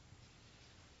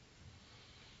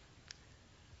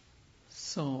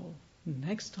 So,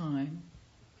 next time,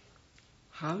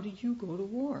 how do you go to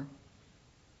war?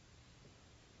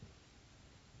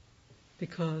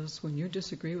 Because when you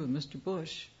disagree with Mr.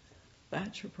 Bush,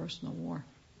 that's your personal war.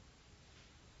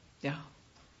 Yeah.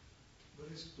 But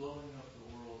he's blowing up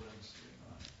the world I'm sitting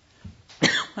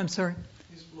on. I'm sorry?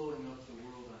 He's blowing up the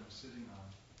world I'm sitting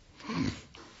on.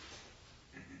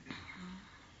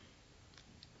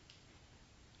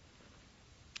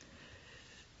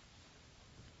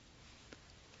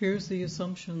 Here's the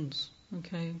assumptions,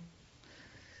 okay?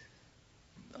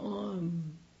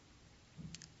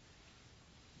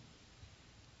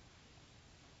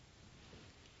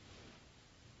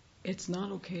 It's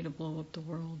not okay to blow up the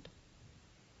world.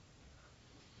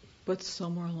 But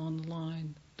somewhere along the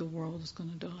line, the world is going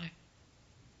to die.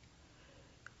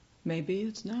 Maybe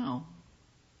it's now.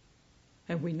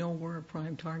 And we know we're a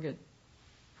prime target.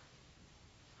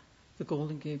 The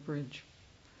Golden Gate Bridge.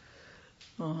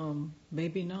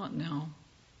 Maybe not now.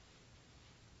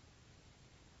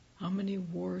 How many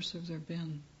wars have there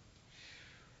been?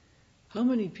 How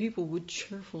many people would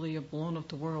cheerfully have blown up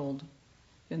the world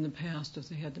in the past if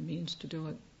they had the means to do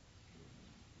it?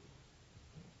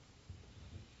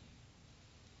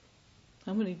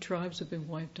 How many tribes have been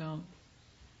wiped out?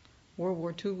 World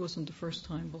War II wasn't the first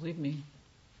time, believe me.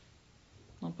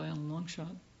 Not by a long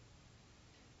shot.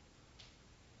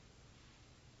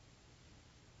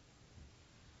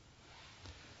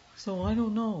 So I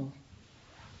don't know.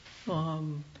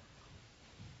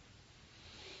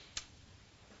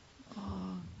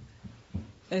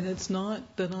 And it's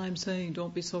not that I'm saying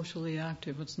don't be socially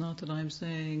active. It's not that I'm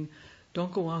saying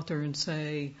don't go out there and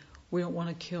say we don't want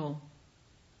to kill.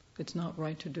 It's not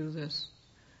right to do this.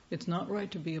 It's not right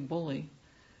to be a bully.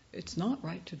 It's not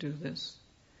right to do this.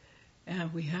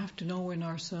 And we have to know in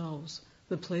ourselves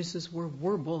the places where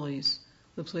we're bullies,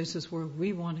 the places where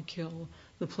we want to kill,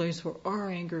 the place where our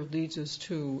anger leads us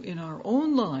to in our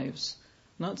own lives,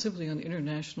 not simply on the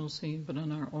international scene, but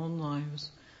in our own lives.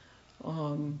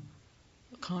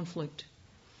 Conflict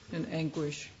and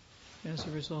anguish as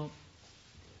a result.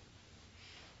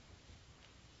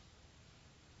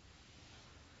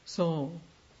 So,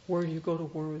 where do you go to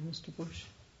war with Mr. Bush?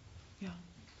 Yeah.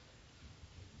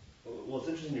 Well, it's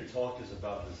interesting your talk is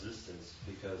about resistance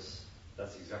because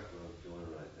that's exactly what I'm feeling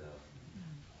right now.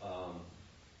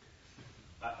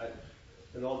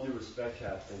 In all due respect,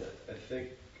 Kathleen, I think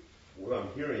what I'm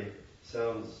hearing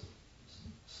sounds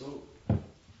so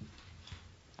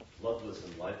bloodless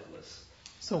and lifeless.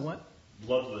 So what?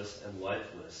 Bloodless and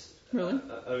lifeless. Really?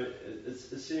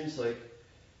 It seems like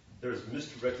there's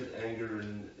misdirected anger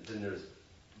and then there's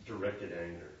directed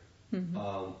anger.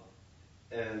 Mm-hmm.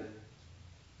 And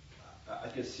I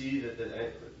can see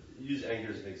that use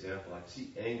anger as an example. I can see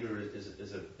anger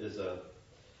is a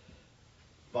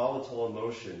volatile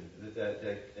emotion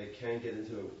that can get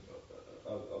into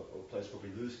a place where we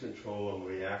lose control and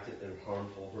react in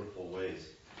harmful, hurtful ways.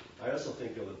 I also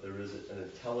think though that there is an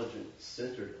intelligent,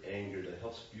 centered anger that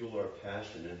helps fuel our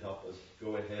passion and help us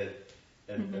go ahead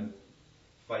and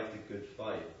fight the good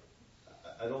fight.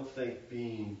 I don't think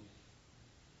being,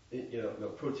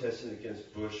 protesting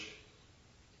against Bush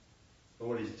and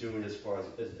what he's doing as far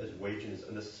as waging this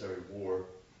unnecessary war,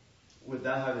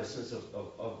 without having a sense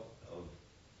of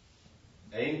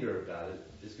anger about it,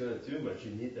 is going to do much.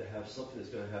 You need to have something that's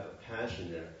going to have a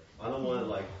passion there. I don't want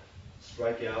to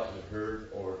strike out and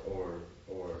hurt or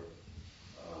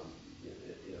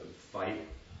fight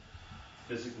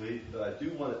physically, but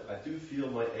I do feel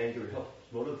my anger helps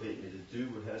motivate me to do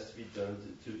what has to be done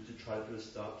to try to put a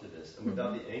stop to this. And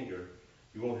without the anger,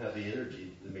 you won't have the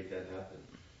energy to make that happen.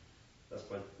 That's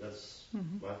my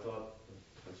thought.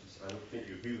 I don't think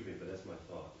you agree with me, but that's my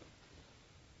thought.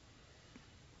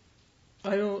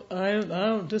 I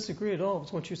don't disagree at all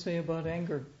with what you say about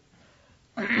anger.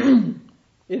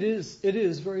 It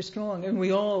is very strong, and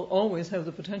we all always have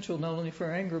the potential not only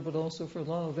for anger but also for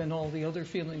love and all the other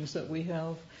feelings that we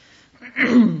have.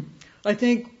 I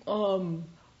think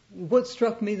what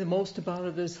struck me the most about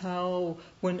it is how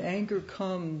when anger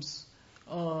comes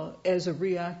as a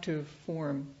reactive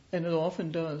form, and it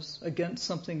often does, against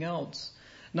something else,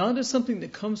 not as something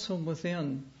that comes from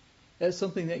within, as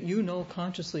something that you know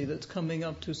consciously that's coming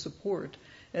up to support,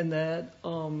 and that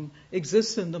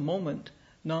exists in the moment,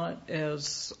 not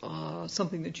as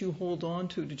something that you hold on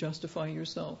to justify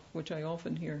yourself, which I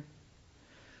often hear.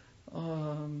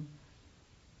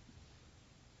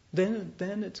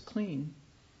 Then it's clean.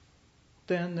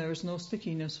 Then there's no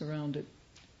stickiness around it.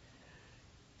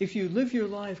 If you live your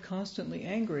life constantly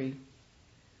angry,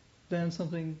 then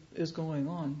something is going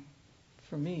on.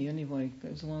 For me, anyway.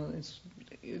 It's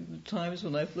times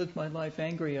when I've lived my life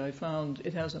angry, I found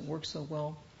it hasn't worked so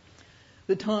well.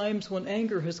 The times when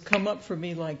anger has come up for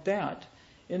me like that,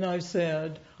 and I've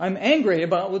said, I'm angry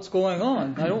about what's going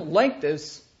on. I don't like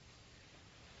this.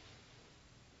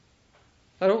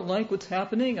 I don't like what's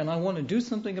happening, and I want to do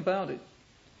something about it.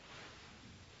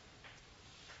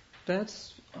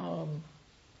 That's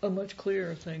a much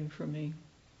clearer thing for me.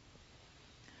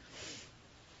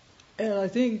 And I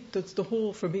think that's the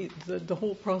whole, for me, the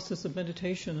whole process of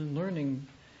meditation and learning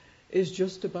is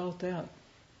just about that.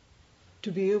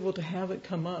 To be able to have it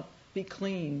come up, be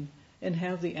clean, and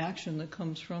have the action that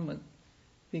comes from it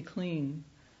be clean,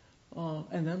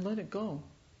 and then let it go,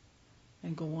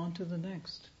 and go on to the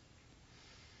next.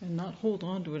 And not hold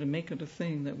on to it and make it a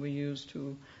thing that we use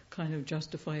to kind of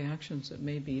justify actions that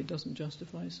maybe it doesn't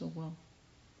justify so well.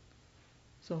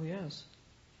 So yes,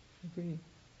 agree,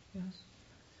 yes.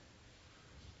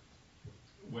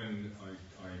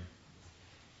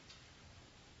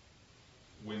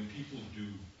 When people do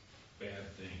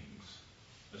bad things,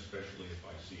 especially if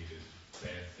I see it as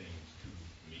bad things to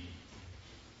me,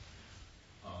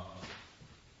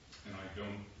 and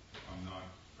I'm not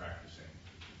practicing,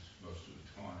 which is most of the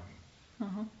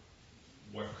time,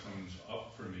 what comes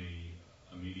up for me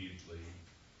immediately,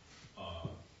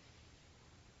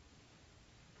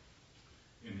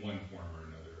 in one form or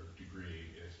another degree,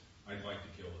 is I'd like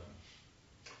to kill them,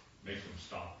 make them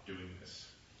stop doing this.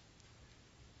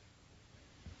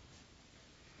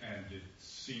 And it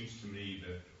seems to me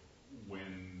that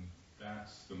when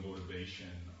that's the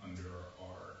motivation under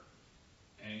our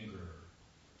anger,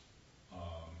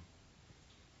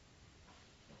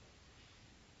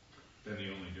 then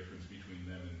the only difference between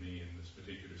them and me in this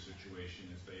particular situation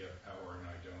is they have power and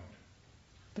I don't.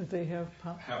 That they have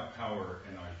power? Have power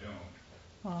and I don't.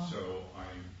 So I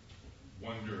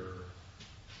wonder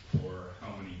for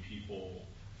how many people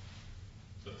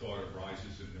the thought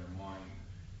arises in their mind,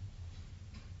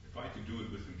 if I could do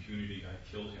it with impunity,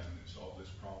 I'd kill him and solve this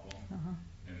problem.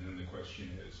 And then the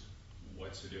question is,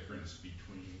 what's the difference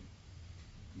between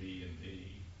me and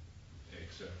thee,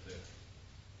 except that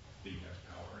thee has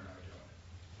power and I don't?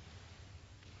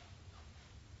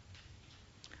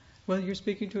 Well, you're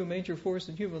speaking to a major force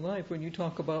in human life when you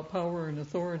talk about power and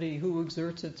authority, who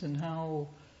exerts it, and how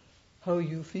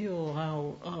you feel,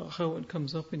 how it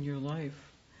comes up in your life.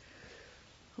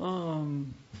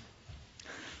 And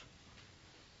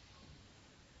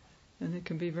it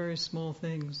can be very small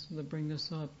things that bring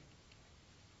this up.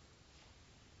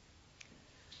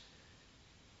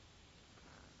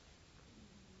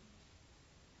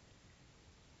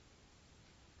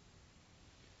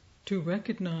 To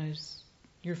recognize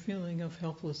your feeling of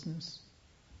helplessness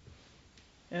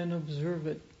and observe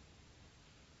it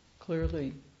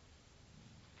clearly,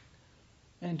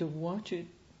 and to watch it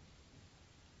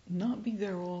not be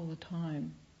there all the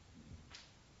time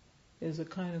is a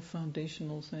kind of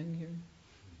foundational thing here.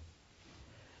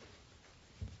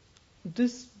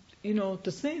 This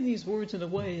to say these words in a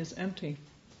way is empty.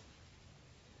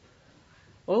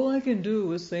 All I can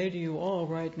do is say to you all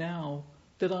right now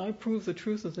that I prove the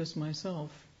truth of this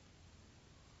myself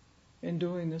in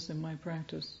doing this in my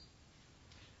practice.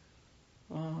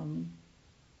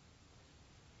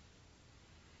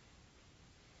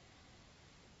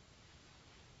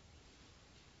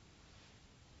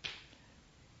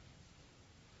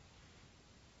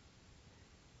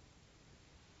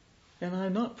 And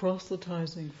I'm not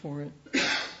proselytizing for it.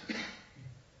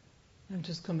 I'm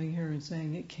just coming here and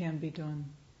saying it can be done.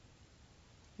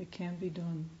 It can be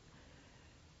done.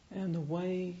 And the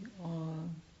way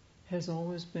has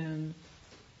always been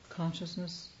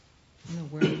consciousness and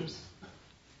awareness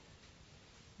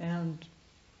and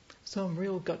some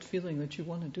real gut feeling that you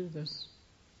want to do this.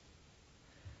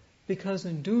 Because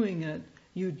in doing it,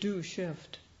 you do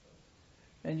shift.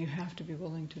 And you have to be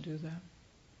willing to do that.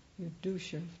 You do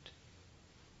shift.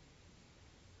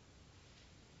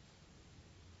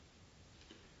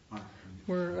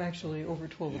 We're actually over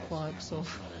 12 o'clock, so...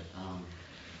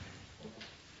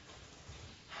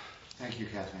 Thank you,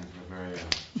 Kathleen, for a very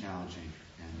challenging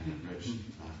and rich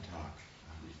talk.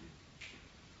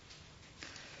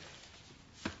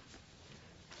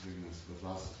 Leaving us with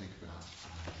lots to think about.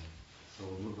 So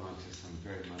we'll move on to some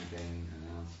very mundane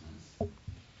announcements.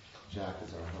 Jack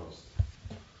is our host.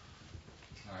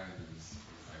 Hi, I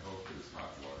hope there's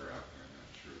hot water out there. I'm not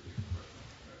sure of the equipment,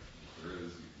 but if there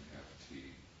is, you can have tea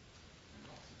and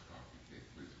also coffee. Okay,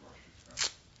 please wash your cup.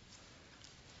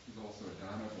 There's also a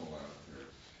donable out there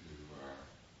to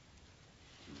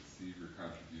receive your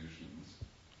contributions.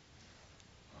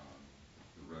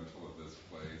 The rental of this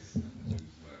place and the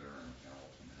newsletter and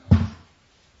Hamilton House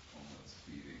homeless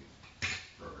feeding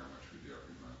program, which we do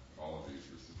every month. All of these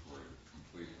are supported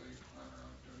completely on our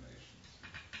own donations.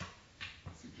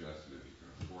 I suggested if you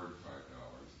can afford $5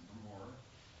 or more,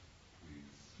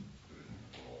 please put it in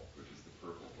the bowl, which is the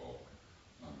purple bowl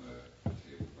on the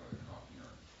table by the coffee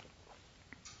urn.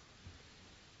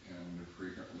 And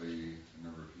frequently, a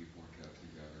number of people get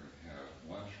together and have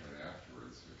lunch right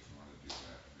afterwards. So if you want to do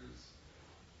that, there's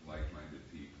like-minded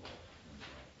people and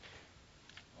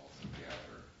also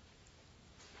gather.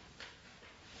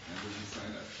 And there's a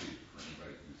sign-up sheet for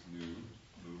anybody who's new,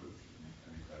 and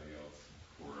anybody else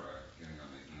for getting on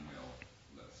the email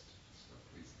list. So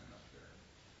please sign up there.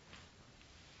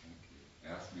 Thank you.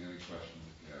 Ask me any questions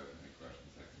if you have any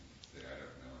questions. I can say I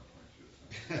don't know and point you to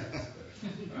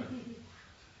something.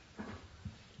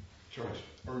 George.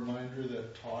 A reminder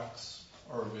that talks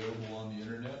are available on the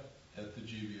internet at the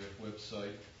GBF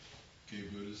website,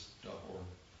 gaybuddhist.org.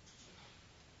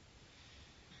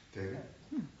 David?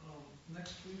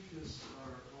 Next week is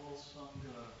our All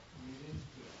Sangha meeting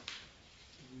that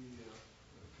we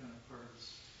kind of part of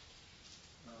this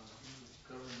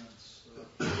governance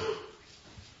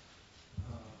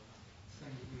thing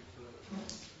that we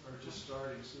are just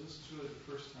starting. So this is really the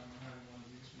first time we're having one of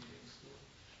these meetings. So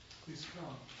please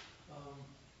come.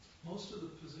 Most of the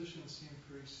positions seem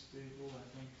pretty stable. I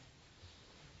think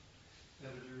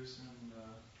editors and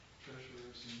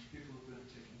treasurers and people who've been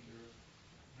taking care of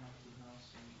Hamilton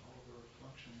House and all of our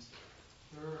functions.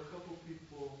 There are a couple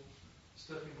people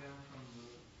stepping down from the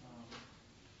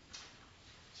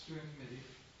steering committee,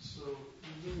 so we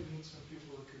really need some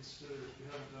people to consider. If you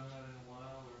haven't done that in a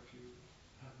while, or if you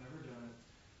have never done it,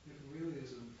 it really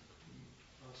is a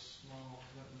small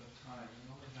commitment of time.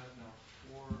 We only have now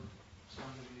 4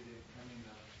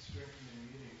 steering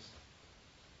committee meetings,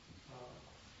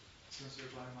 since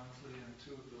they're bi-monthly, and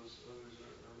 2 of those others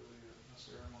are really a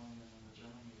ceremony and then a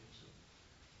general meeting. So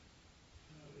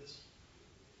it's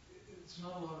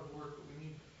not a lot of work, but we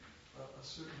need a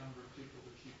certain number of people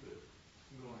to keep it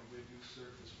going. They do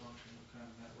serve this function of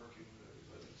kind of networking with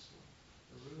everybody. So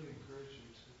I really encourage you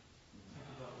to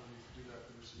think about whether you can do that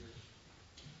for this year.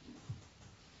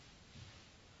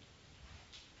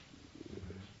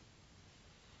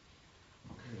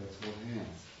 Okay, let's hold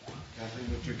hands.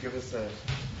 Kathleen, would you give us a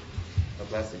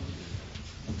blessing?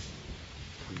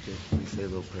 Will you say a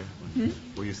little prayer?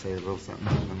 Will you say a little something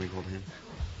when we hold hands?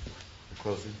 A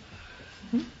closing?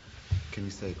 Can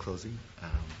you say a closing?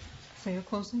 Say a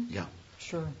closing? Yeah.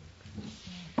 Sure.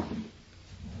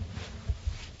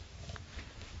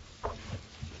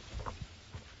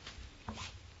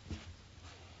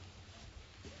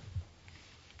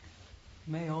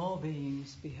 May all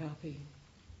beings be happy.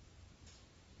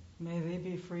 May they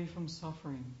be free from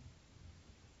suffering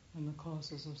and the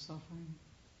causes of suffering.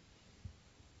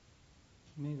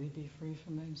 May they be free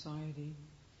from anxiety,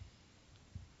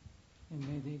 and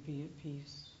may they be at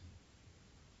peace.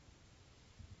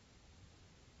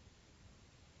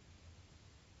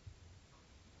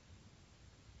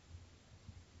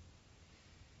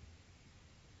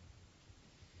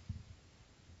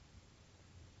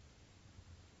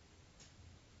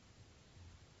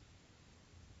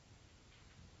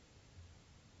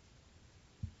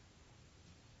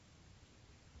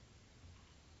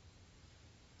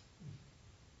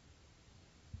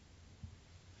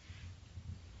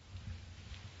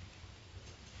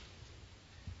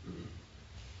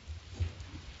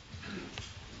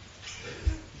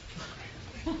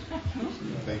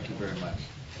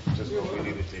 much. Just what we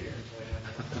needed to hear.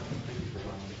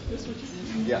 This what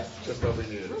you did? Yes, just what we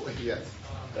needed. Really? Yes,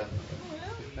 definitely.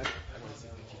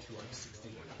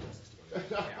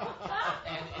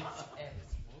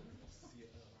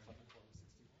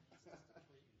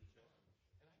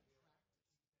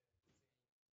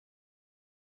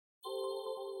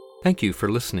 Thank you for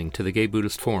listening to the Gay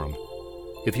Buddhist Forum.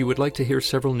 If you would like to hear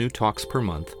several new talks per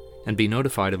month and be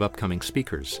notified of upcoming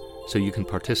speakers so you can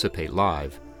participate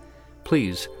live,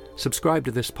 please subscribe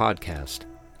to this podcast,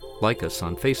 like us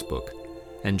on Facebook,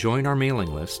 and join our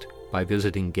mailing list by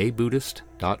visiting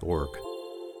gaybuddhist.org.